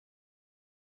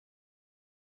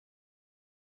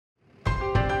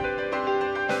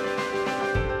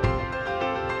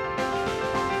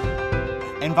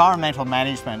Environmental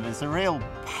management is a real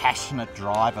passionate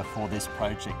driver for this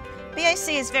project. BAC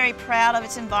is very proud of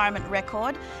its environment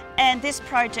record, and this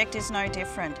project is no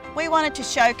different. We wanted to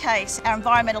showcase our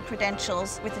environmental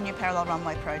credentials with the new parallel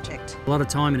runway project. A lot of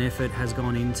time and effort has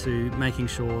gone into making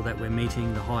sure that we're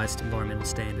meeting the highest environmental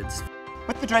standards.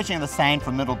 With the dredging of the sand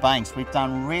from Middle Banks, we've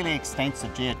done really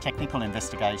extensive geotechnical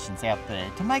investigations out there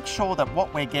to make sure that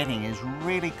what we're getting is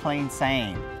really clean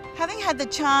sand. Having had the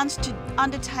chance to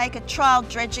undertake a trial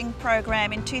dredging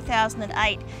program in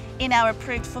 2008 in our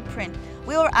approved footprint,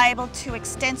 we were able to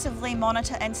extensively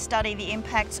monitor and study the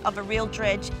impacts of a real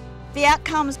dredge. The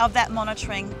outcomes of that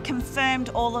monitoring confirmed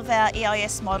all of our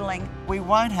EIS modelling. We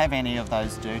won't have any of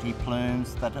those dirty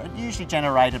plumes that are usually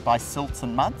generated by silts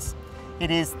and muds. It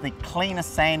is the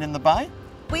cleanest sand in the bay.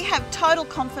 We have total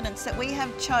confidence that we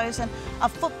have chosen a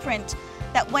footprint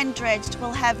that when dredged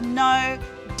will have no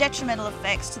detrimental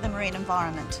effects to the marine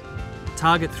environment. The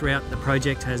target throughout the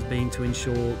project has been to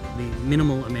ensure the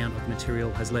minimal amount of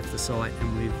material has left the site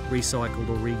and we've recycled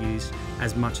or reused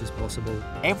as much as possible.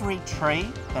 Every tree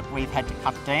that we've had to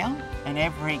cut down and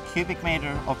every cubic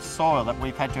metre of soil that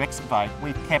we've had to excavate,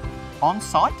 we've kept on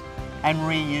site and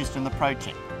reused in the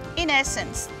project. In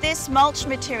essence, this mulch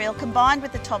material combined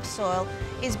with the topsoil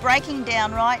is breaking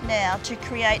down right now to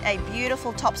create a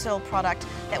beautiful topsoil product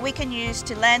that we can use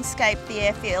to landscape the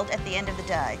airfield at the end of the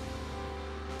day.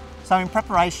 So in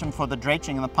preparation for the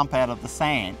dredging and the pump out of the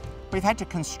sand, we've had to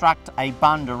construct a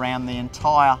bund around the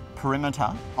entire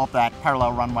perimeter of that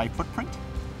parallel runway footprint.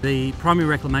 The primary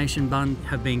reclamation bund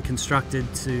have been constructed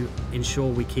to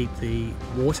ensure we keep the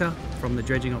water from the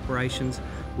dredging operations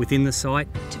within the site.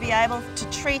 To be able to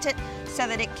treat it so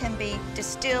that it can be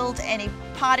distilled, any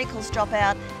particles drop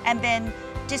out, and then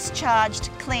discharged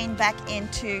clean back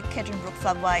into Kedron Brook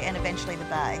floodway and eventually the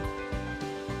bay.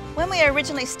 When we were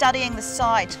originally studying the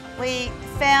site, we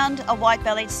found a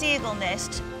white-bellied seagull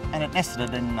nest. And it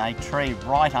nested in a tree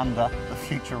right under the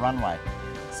future runway.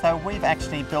 So we've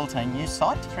actually built a new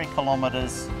site 3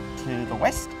 kilometres to the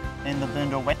west in the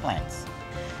Boondall wetlands.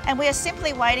 And we are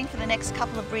simply waiting for the next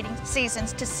couple of breeding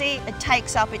seasons to see it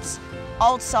takes up its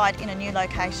old site in a new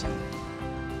location.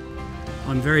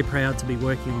 I'm very proud to be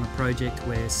working on a project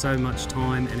where so much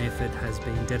time and effort has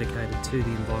been dedicated to the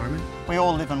environment. We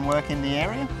all live and work in the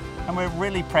area and we're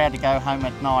really proud to go home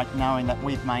at night knowing that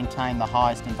we've maintained the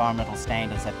highest environmental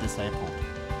standards at this airport.